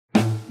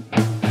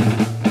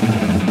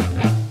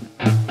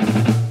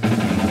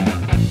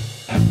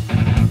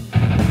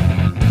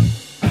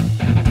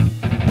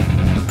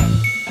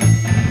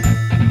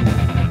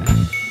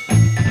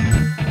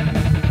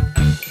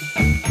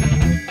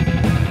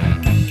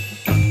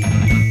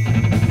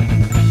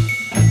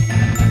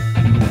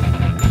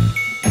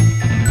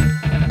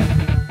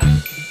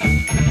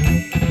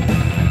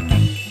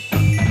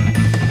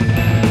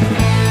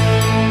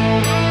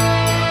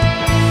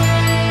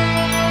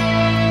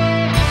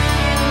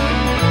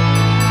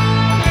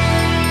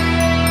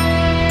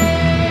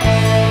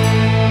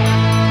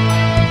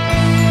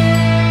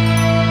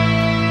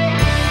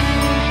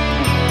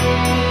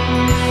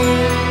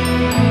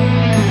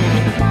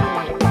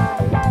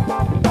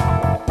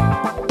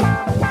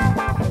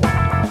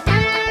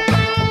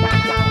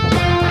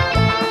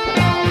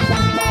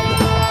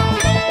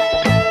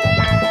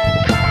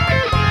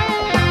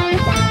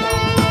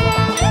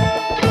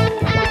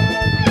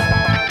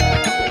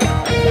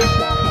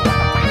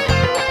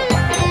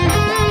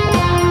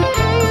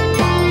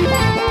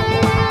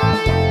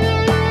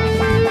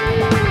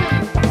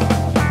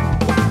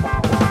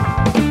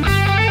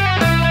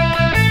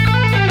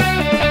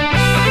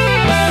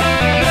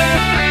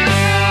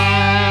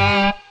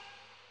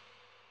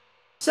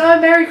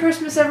So, Merry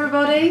Christmas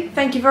everybody!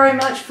 Thank you very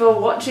much for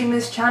watching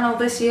this channel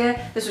this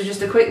year. This was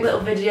just a quick little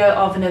video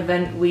of an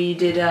event we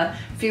did a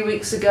few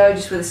weeks ago,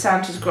 just with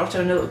Santa's Grotto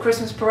and a little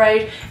Christmas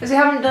parade. As we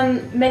haven't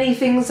done many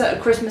things that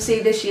are Christmassy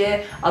this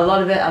year, a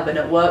lot of it I've been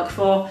at work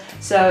for.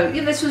 So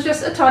yeah, this was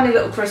just a tiny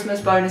little Christmas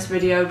bonus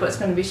video, but it's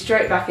going to be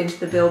straight back into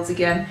the builds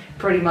again,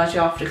 pretty much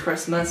after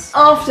Christmas.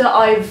 After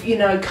I've,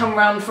 come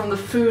round from the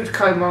food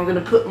coma I'm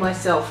going to put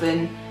myself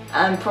in,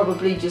 and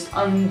probably just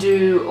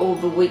undo all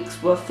the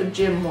week's worth of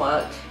gym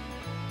work.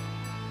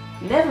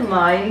 Never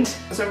mind.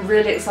 Some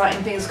really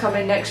exciting things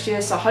coming next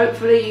year, so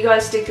hopefully you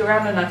guys stick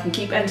around and I can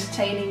keep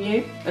entertaining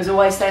you. As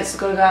always, thanks to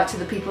go out to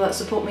the people that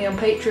support me on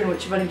Patreon,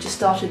 which have only just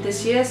started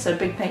this year, so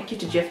big thank you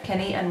to Jeff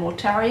Kenny and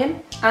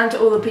Mortarian, and to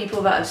all the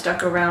people that have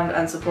stuck around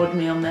and supported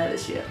me on there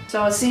this year.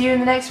 So I'll see you in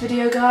the next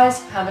video,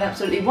 guys. Have an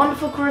absolutely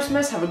wonderful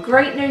Christmas, have a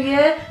great New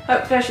Year.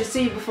 Hopefully I shall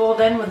see you before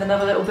then with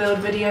another little build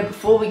video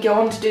before we go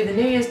on to do the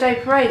New Year's Day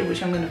parade,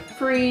 which I'm going to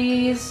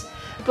freeze.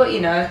 But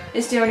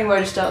it's the only way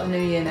to start the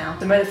new year now.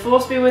 So may the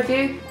force be with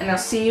you, and I'll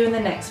see you in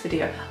the next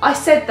video. I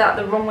said that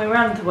the wrong way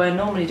around the way I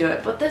normally do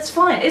it, but that's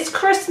fine. It's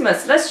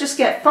Christmas. Let's just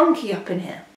get funky up in here.